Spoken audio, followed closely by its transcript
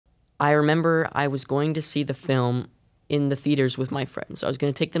I remember I was going to see the film in the theaters with my friends. I was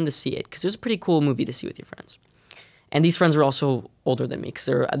going to take them to see it because it was a pretty cool movie to see with your friends. And these friends were also older than me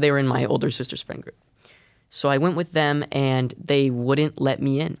because they were in my older sister's friend group. So I went with them, and they wouldn't let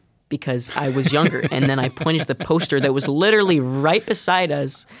me in because I was younger. And then I pointed to the poster that was literally right beside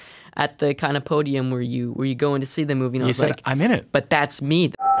us at the kind of podium where you go in to see the movie. And I was said, like, I'm in it. But that's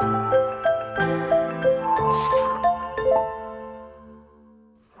me.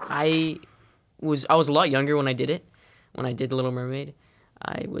 I was a lot younger when I did it. When I did Little Mermaid,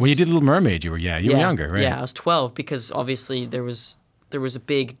 When you did Little Mermaid, you were younger, right? Yeah, I was 12 because obviously there was a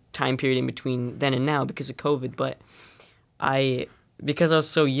big time period in between then and now because of COVID. But because I was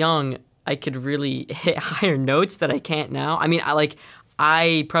so young, I could really hit higher notes that I can't now. I mean,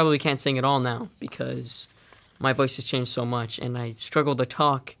 I probably can't sing at all now because my voice has changed so much, and I struggle to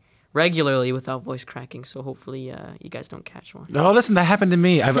talk regularly without voice cracking. So hopefully you guys don't catch one. Oh, listen, that happened to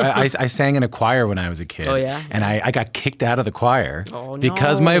me. I sang in a choir when I was a kid. Oh, yeah? And I got kicked out of the choir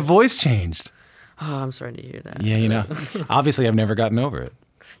because no. my voice changed. Oh, I'm sorry to hear that. Yeah, obviously I've never gotten over it.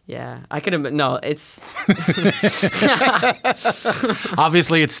 Yeah, I could have. No, it's.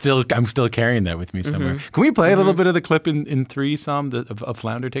 Obviously, I'm still carrying that with me somewhere. Can we play a little bit of the clip in 3 Psalm of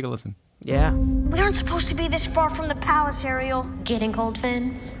Flounder? Take a listen. Yeah. We aren't supposed to be this far from the palace, Ariel. Getting cold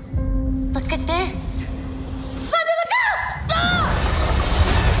fins? Look at this. Flounder, look out!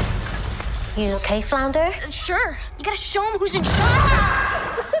 Ah! You okay, Flounder? Sure. You gotta show him who's in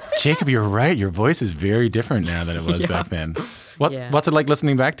charge. Jacob, you're right. Your voice is very different now than it was back then. What's it like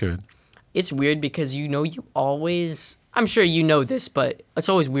listening back to it? It's weird because you always. I'm sure you know this, but it's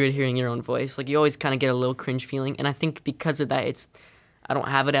always weird hearing your own voice. Like you always kind of get a little cringe feeling, and I think because of that, I don't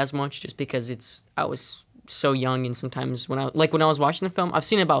have it as much just because I was so young, and sometimes when I was watching the film, I've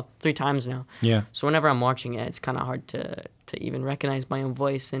seen it about 3 times now. Yeah. So whenever I'm watching it, it's kind of hard to even recognize my own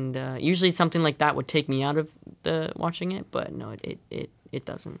voice, and usually something like that would take me out of watching it, but no, it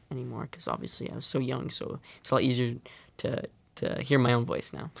doesn't anymore because obviously I was so young, so it's a lot easier to hear my own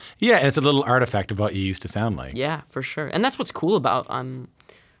voice now. Yeah, and it's a little artifact of what you used to sound like. Yeah, for sure. And that's what's cool about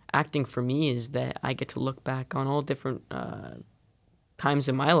acting for me is that I get to look back on all different times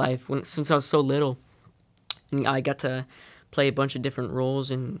in my life since I was so little. And I got to play a bunch of different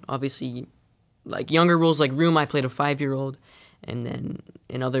roles, and obviously like younger roles like Room, I played a 5-year-old. And then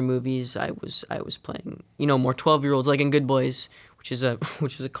in other movies, I was playing, more 12-year-olds, like in Good Boys, which is a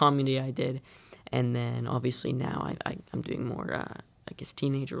comedy I did. And then obviously now I'm doing more, I guess,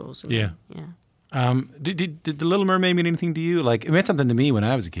 teenage roles. Yeah. Yeah. Did The Little Mermaid mean anything to you? Like, it meant something to me when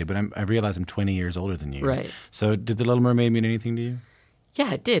I was a kid, but I realize I'm 20 years older than you. Right. So did The Little Mermaid mean anything to you?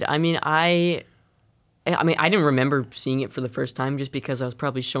 Yeah, it did. I mean, I didn't remember seeing it for the first time just because I was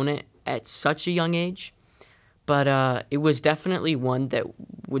probably shown it at such a young age. But it was definitely one that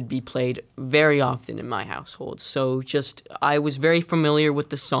would be played very often in my household. So I was very familiar with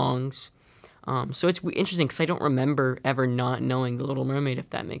the songs. So it's interesting because I don't remember ever not knowing The Little Mermaid, if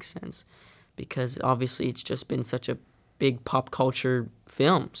that makes sense. Because obviously it's just been such a big pop culture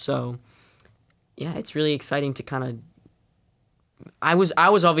film. So yeah, it's really exciting to kind of... I was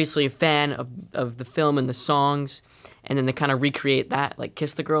obviously a fan of the film and the songs, and then to kind of recreate that, like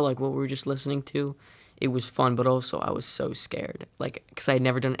Kiss the Girl, like what we were just listening to. It was fun, but also I was so scared, like, because I had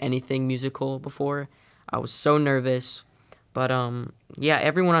never done anything musical before. I was so nervous, but yeah,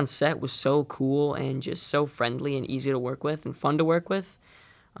 everyone on set was so cool and just so friendly and easy to work with and fun to work with.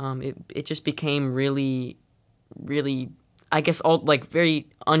 It just became really, really, I guess, very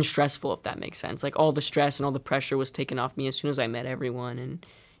unstressful, if that makes sense. Like all the stress and all the pressure was taken off me as soon as I met everyone, and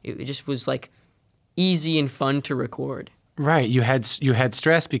it just was like easy and fun to record. Right. You had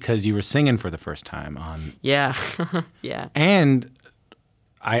stress because you were singing for the first time on... Yeah. Yeah. And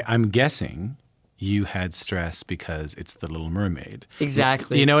I'm guessing you had stress because it's The Little Mermaid.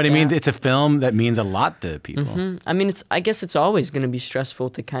 Exactly. You know what I mean? It's a film that means a lot to people. Mm-hmm. I mean, I guess it's always going to be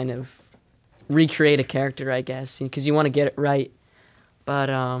stressful to kind of recreate a character, I guess, because you want to get it right. But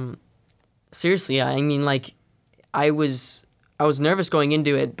seriously, I mean, like, I was nervous going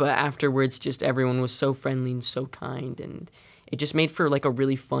into it, but afterwards, just everyone was so friendly and so kind, and it just made for like a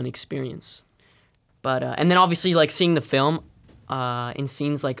really fun experience. But and then obviously, like seeing the film in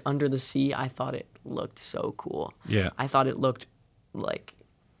scenes like under the sea, I thought it looked so cool. Yeah, I thought it looked like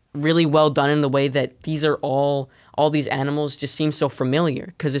really well done in the way that these are all these animals just seem so familiar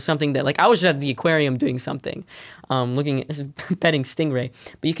because it's something that, like, I was just at the aquarium doing something, looking at petting stingray,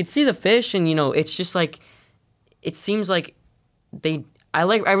 but you could see the fish, and it's just like it seems like. I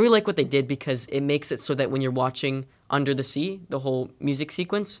really like what they did because it makes it so that when you're watching Under the Sea, the whole music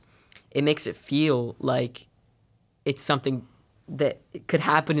sequence, it makes it feel like it's something that could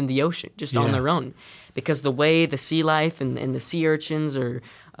happen in the ocean just on their own, because the way the sea life and the sea urchins or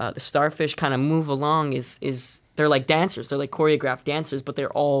the starfish kind of move along is they're like dancers. They're like choreographed dancers, but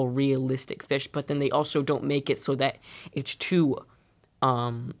they're all realistic fish. But then they also don't make it so that it's too,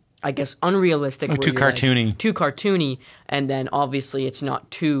 I guess, unrealistic. Or too cartoony. Like, too cartoony. And then obviously it's not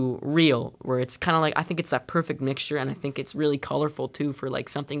too real, where it's kind of like, I think it's that perfect mixture. And I think it's really colorful too for like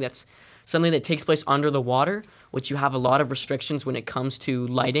something that takes place under the water, which you have a lot of restrictions when it comes to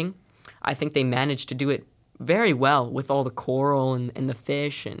lighting. I think they managed to do it very well with all the coral and the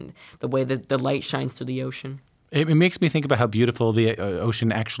fish and the way that the light shines through the ocean. It makes me think about how beautiful the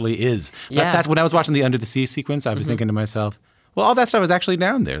ocean actually is. Yeah. That's when I was watching the Under the Sea sequence, I was thinking to myself, well, all that stuff is actually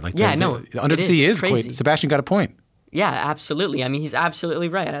down there. Like the Under the Sea is crazy. quite. Sebastian got a point. Yeah, absolutely. I mean, he's absolutely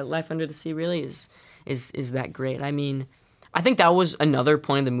right. Life Under the Sea really is that great. I mean, I think that was another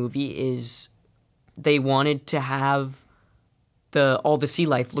point of the movie is they wanted to have all the sea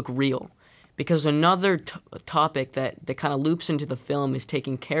life look real. Because another topic that kind of loops into the film is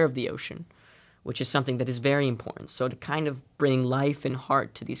taking care of the ocean, which is something that is very important. So to kind of bring life and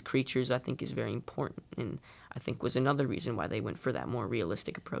heart to these creatures, I think is very important. And I think was another reason why they went for that more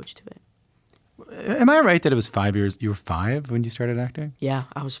realistic approach to it. Am I right that it was 5 years? You were 5 when you started acting? Yeah,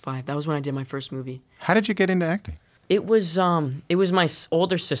 I was 5. That was when I did my first movie. How did you get into acting? It was my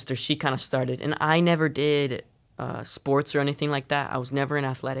older sister. She kind of started, and I never did sports or anything like that. I was never an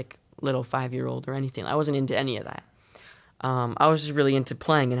athletic little 5-year-old or anything. I wasn't into any of that. I was just really into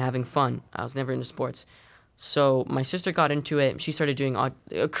playing and having fun. I was never into sports. So my sister got into it. She started doing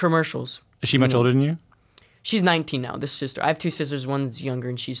commercials. Is she much older than you? She's 19 now, this sister. I have 2 sisters. One's younger,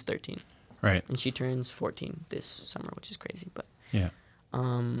 and she's 13. Right. And she turns 14 this summer, which is crazy. But yeah.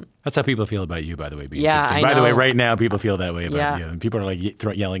 That's how people feel about you, by the way, being yeah, 16. By the way, right now, people feel that way about Yeah. you. And people are like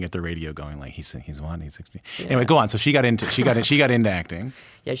yelling at the radio going like, he's 16. Yeah. Anyway, go on. So she got into acting.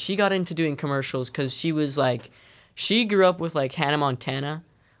 Yeah, she got into doing commercials because she was like, she grew up with like Hannah Montana,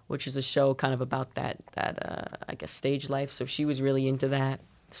 which is a show kind of about that I guess stage life. So she was really into that.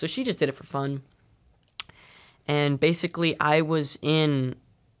 So she just did it for fun. And basically, I was in.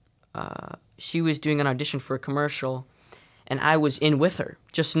 She was doing an audition for a commercial, and I was in with her,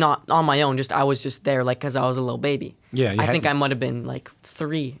 just not on my own. Just I was just there, like, because I was a little baby. Yeah, I think I might have been like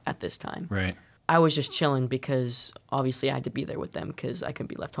 3 at this time. Right. I was just chilling because obviously I had to be there with them because I couldn't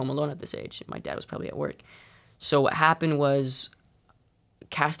be left home alone at this age. My dad was probably at work. So what happened was the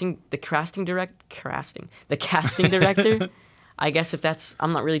casting director. I guess if that's,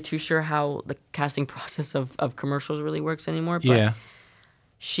 I'm not really too sure how the casting process of commercials really works anymore. But Yeah.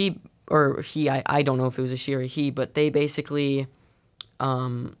 she or he, I don't know if it was a she or a he, but they basically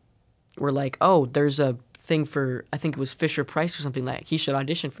were like, oh, there's a thing for, I think it was Fisher Price or something, like he should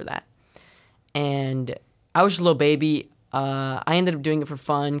audition for that. And I was just a little baby. I ended up doing it for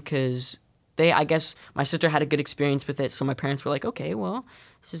fun because I guess my sister had a good experience with it, so my parents were like, okay, well,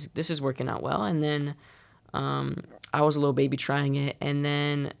 this is working out well. And then I was a little baby trying it, and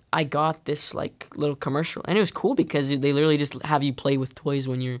then I got this like little commercial, and it was cool because they literally just have you play with toys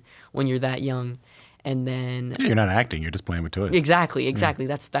when you're that young, and then You're not acting; you're just playing with toys. Exactly. Yeah.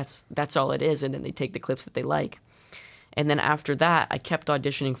 That's all it is, and then they take the clips that they like, and then after that, I kept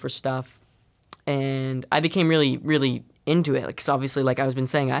auditioning for stuff, and I became really, really into it. Because obviously, like I've been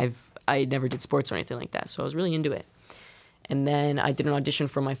saying, I never did sports or anything like that, so I was really into it, and then I did an audition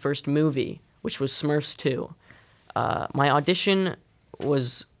for my first movie, which was Smurfs 2. My audition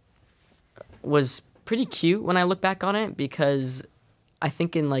was pretty cute when I look back on it because I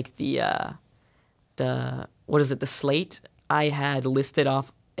think in like the slate, I had listed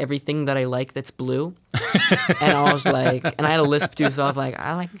off everything that I like that's blue, and I was like, and I had a list too, so I was like,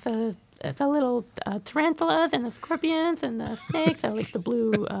 I like the little tarantulas and the scorpions and the snakes. I like the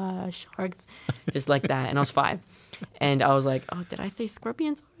blue sharks, just like that, and I was 5. And I was like, oh, did I say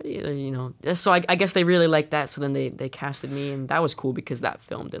scorpions already? Or, you know, so I guess they really liked that. So then they casted me, and that was cool because that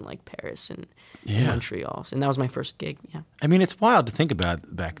filmed in like Paris and Montreal, and that was my first gig. Yeah. I mean, it's wild to think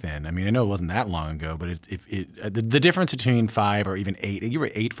about back then. I mean, I know it wasn't that long ago, but the difference between 5 or even 8. You were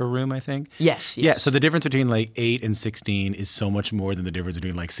 8 for Room, I think. Yes. Yeah. So the difference between like 8 and 16 is so much more than the difference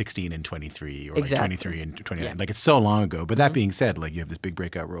between like 16 and 23 or like 23 and 29. Yeah. Like it's so long ago. But that being said, like you have this big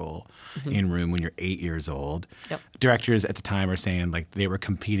breakout role in Room when you're 8 years old. Yep. Directors at the time are saying like they were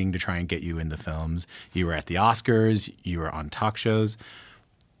competing to try and get you in the films. You were at the Oscars. You were on talk shows.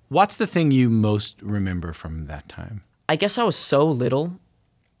 What's the thing you most remember from that time? I guess I was so little,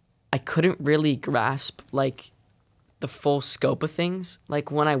 I couldn't really grasp like the full scope of things. Like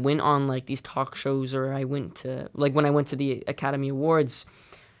when I went on like these talk shows, or when I went to the Academy Awards,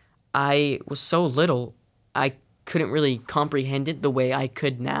 I was so little, I couldn't really comprehend it the way I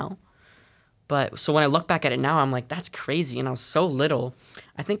could now. But so when I look back at it now, I'm like, that's crazy. And I was so little.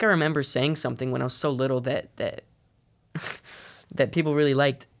 I think I remember saying something when I was so little that that people really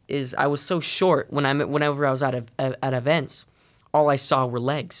liked is I was so short whenever I was at events, all I saw were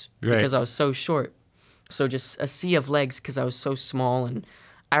legs because I was so short. So just a sea of legs because I was so small. And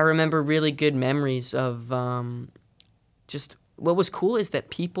I remember really good memories of just what was cool is that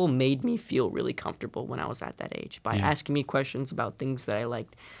people made me feel really comfortable when I was at that age by asking me questions about things that I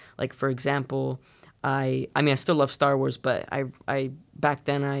liked. Like, for example, I still love Star Wars, but I back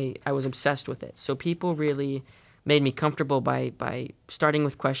then I was obsessed with it. So people really made me comfortable by starting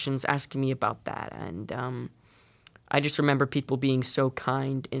with questions, asking me about that. And I just remember people being so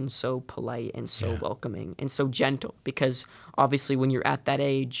kind and so polite and so welcoming and so gentle because obviously when you're at that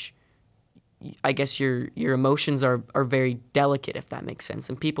age, I guess your emotions are very delicate, if that makes sense.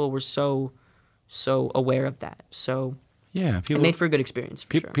 And people were so aware of that. So it made for a good experience,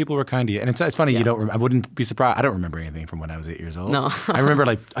 for sure. People were kind to you. And it's funny, you don't I wouldn't be surprised. I don't remember anything from when I was 8 years old. No. I remember,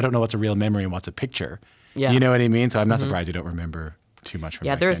 like, I don't know what's a real memory and what's a picture. Yeah. You know what I mean? So I'm not surprised you don't remember too much from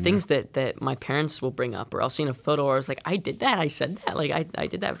back there are then, things that my parents will bring up, or I'll see in a photo, or I was like, I did that, I said that, like I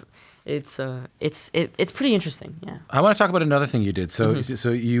did that. It's pretty interesting. Yeah. I want to talk about another thing you did. So so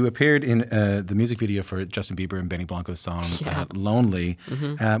you appeared in the music video for Justin Bieber and Benny Blanco's song "Lonely,"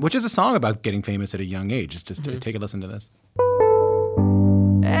 which is a song about getting famous at a young age. Just take a listen to this.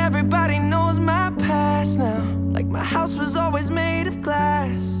 Everybody knows my past now, like my house was always made of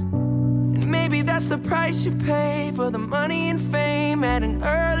glass. And maybe that's the price you pay for the money and fame at an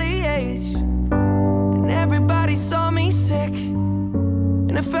early age. And everybody saw me sick,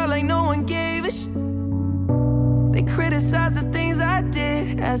 and it felt like no one gave a They criticized the things I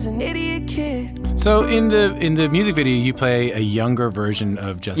did as an idiot kid. So in the music video, you play a younger version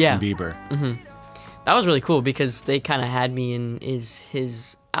of Justin Bieber. That was really cool because they kind of had me in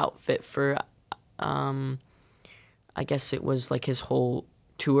his outfit for, I guess it was like his whole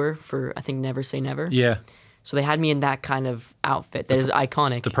tour for, I think, Never Say Never. Yeah. So they had me in that kind of outfit that is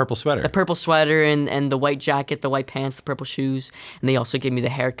iconic. The purple sweater. The purple sweater and the white jacket, the white pants, the purple shoes. And they also gave me the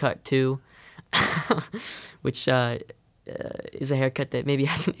haircut too, which is a haircut that maybe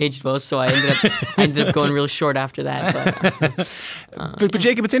hasn't aged well. So I ended up going real short after that. But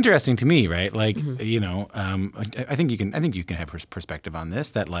Jacob, it's interesting to me, right? Like, you know, I think you can have perspective on this,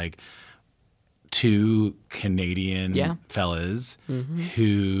 that like two Canadian fellas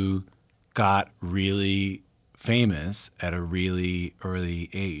who got really famous at a really early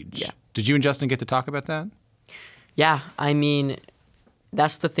age. Yeah. Did you and Justin get to talk about that? Yeah, I mean,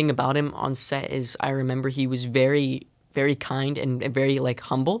 that's the thing about him on set is I remember he was very, very kind and very like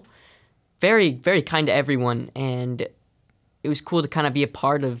humble, very, very kind to everyone, and it was cool to kind of be a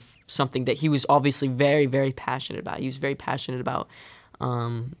part of something that he was obviously very, very passionate about. He was very passionate about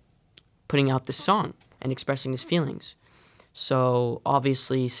putting out this song and expressing his feelings. So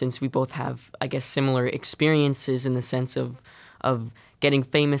obviously, since we both have, I guess, similar experiences in the sense of getting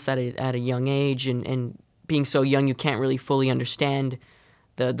famous at a young age and being so young you can't really fully understand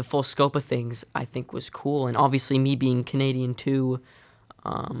the full scope of things, I think was cool. And obviously, me being Canadian too,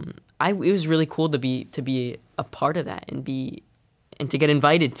 it was really cool to be a part of that and to get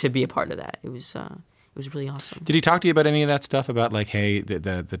invited to be a part of that. It was really awesome. Did he talk to you about any of that stuff about like, hey,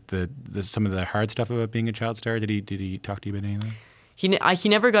 the some of the hard stuff about being a child star? Did he talk to you about any of that? He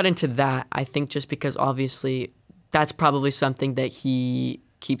never got into that. I think just because obviously that's probably something that he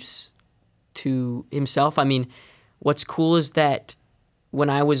keeps to himself. I mean, what's cool is that when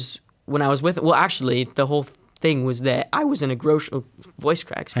I was actually the whole thing was that I was in a voice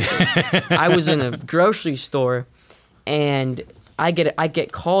cracks. I was in a grocery store, and I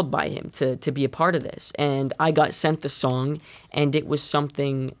get called by him to be a part of this, and I got sent the song, and it was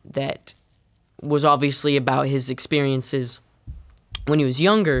something that was obviously about his experiences when he was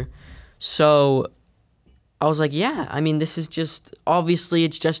younger. So I was like, yeah, I mean, this is just, obviously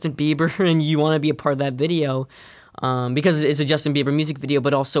it's Justin Bieber, and you want to be a part of that video because it's a Justin Bieber music video,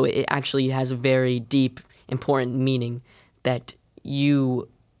 but also it actually has a very deep, important meaning that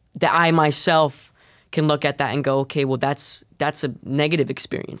I myself can look at that and go, okay, well, that's a negative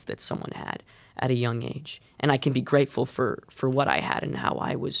experience that someone had at a young age, and I can be grateful for what I had and how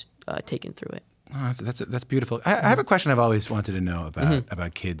I was taken through it. Oh, that's beautiful. I have a question I've always wanted to know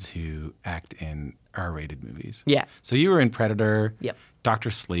about kids who act in R-rated movies. Yeah. So you were in Predator, Yep.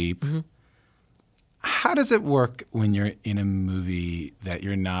 Dr. Sleep. How does it work when you're in a movie that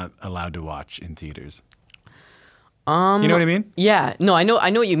you're not allowed to watch in theaters? You know what I mean? Yeah. No, I know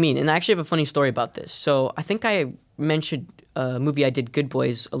what you mean, and I actually have a funny story about this. So I think I mentioned a movie I did, Good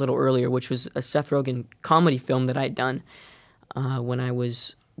Boys, a little earlier, which was a Seth Rogen comedy film that I'd done when I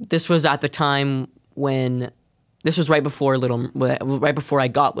was. This was at the time when. This was right before I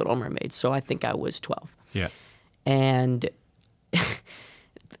got Little Mermaid, so I think I was 12. Yeah. And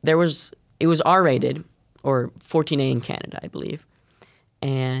it was R-rated, or 14A in Canada, I believe.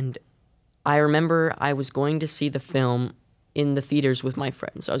 And I remember I was going to see the film in the theaters with my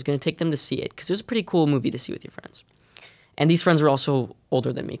friends. I was going to take them to see it because it was a pretty cool movie to see with your friends. And these friends were also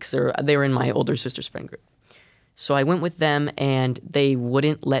older than me because they were in my older sister's friend group. So I went with them, and they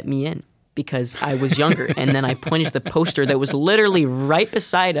wouldn't let me in because I was younger. And then I pointed to the poster that was literally right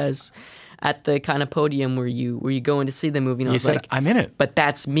beside us at the kind of podium where you go in to see the movie. And I was said, like, I'm in it. But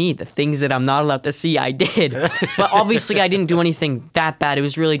that's me. The things that I'm not allowed to see, I did. But obviously I didn't do anything that bad. It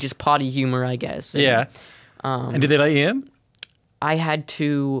was really just potty humor, I guess. And, yeah. And did they let you in? I had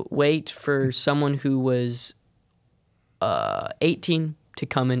to wait for someone who was 18 to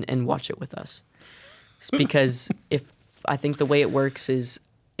come in and watch it with us. Because I think the way it works is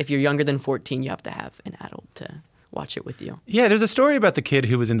if you're younger than 14, you have to have an adult to watch it with you. Yeah, there's a story about the kid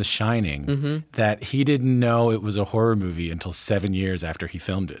who was in The Shining that he didn't know it was a horror movie until 7 years after he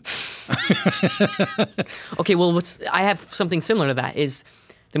filmed it. Okay, well, I have something similar to that is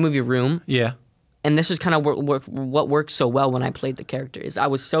the movie Room. Yeah. And this is kind of what worked so well when I played the character is I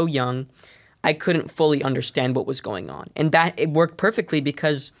was so young, I couldn't fully understand what was going on. And that it worked perfectly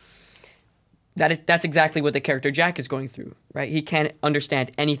because that's exactly what the character Jack is going through, right? He can't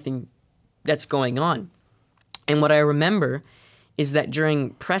understand anything that's going on. And what I remember is that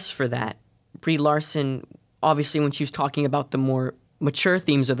during press for that, Brie Larson, obviously when she was talking about the more mature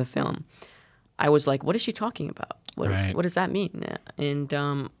themes of the film, I was like, what is she talking about? What does that mean?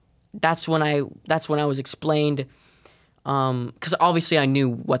 And that's when I was explained, because obviously I knew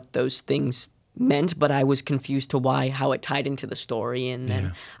what those things meant, but I was confused to how it tied into the story. And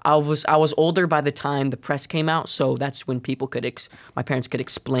then I was older by the time the press came out, so that's when my parents could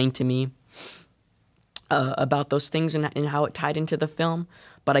explain to me about those things and how it tied into the film.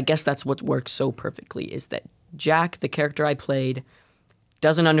 But I guess that's what works so perfectly is that Jack, the character I played,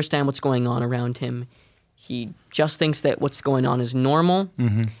 doesn't understand what's going on around him. He just thinks that what's going on is normal,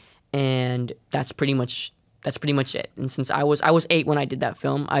 and that's pretty much it. And since I was 8 when I did that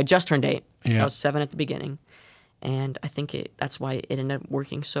film, I just turned 8. I was 7 at the beginning, and I think that's why it ended up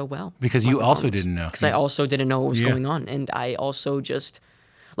working so well. Because you also didn't know. Because I also didn't know what was going on, and I also just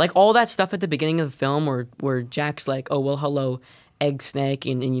like all that stuff at the beginning of the film where Jack's like, oh well, hello, egg snake,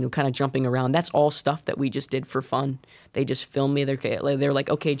 and kind of jumping around. That's all stuff that we just did for fun. They just filmed me. They're like,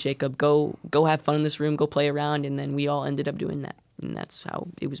 okay, Jacob, go have fun in this room, go play around, and then we all ended up doing that. And that's how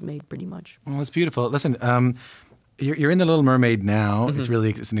it was made, pretty much. Well, it's beautiful. Listen, you're in the Little Mermaid now.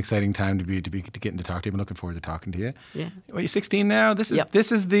 It's an exciting time to get in to talk to you. I'm looking forward to talking to you. Yeah. Well, you're 16 now. This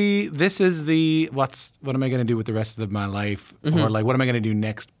is the what am I going to do with the rest of my life, or like what am I going to do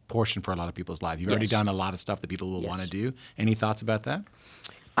next portion for a lot of people's lives. You've already done a lot of stuff that people will want to do. Any thoughts about that?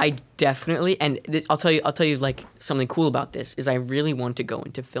 I definitely, and I'll tell you like something cool about this is I really want to go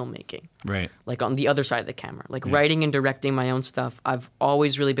into filmmaking. Right. Like on the other side of the camera, like writing and directing my own stuff. I've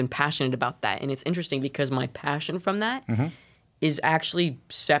always really been passionate about that, and it's interesting because my passion from that is actually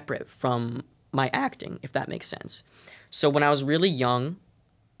separate from my acting, if that makes sense. So when I was really young,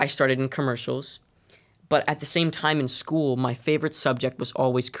 I started in commercials, but at the same time in school, my favorite subject was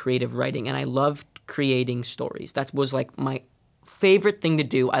always creative writing, and I loved creating stories. That was like my favorite thing to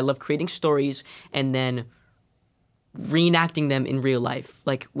do. I love creating stories and then reenacting them in real life,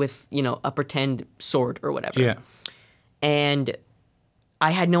 like with, a pretend sword or whatever. Yeah. And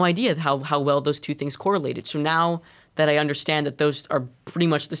I had no idea how well those two things correlated. So now that I understand that those are pretty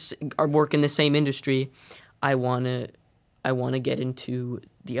much work in the same industry, I want to get into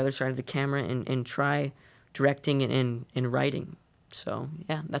the other side of the camera and try directing and writing. So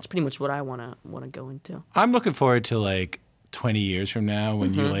yeah, that's pretty much what I want to go into. I'm looking forward to like 20 years from now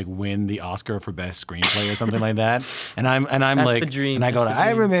when you like win the Oscar for best screenplay or something like that, and I'm that's like the dream. And I go,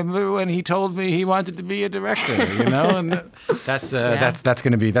 I remember when he told me he wanted to be a director, and that's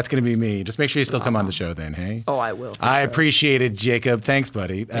gonna be me. Just make sure you still come on the show then, hey? Oh, I will. I appreciate it, Jacob. Thanks,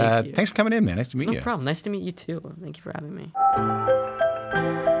 buddy. Thanks for coming in, man. Nice to meet you. No problem. Nice to meet you too. Thank you for having me.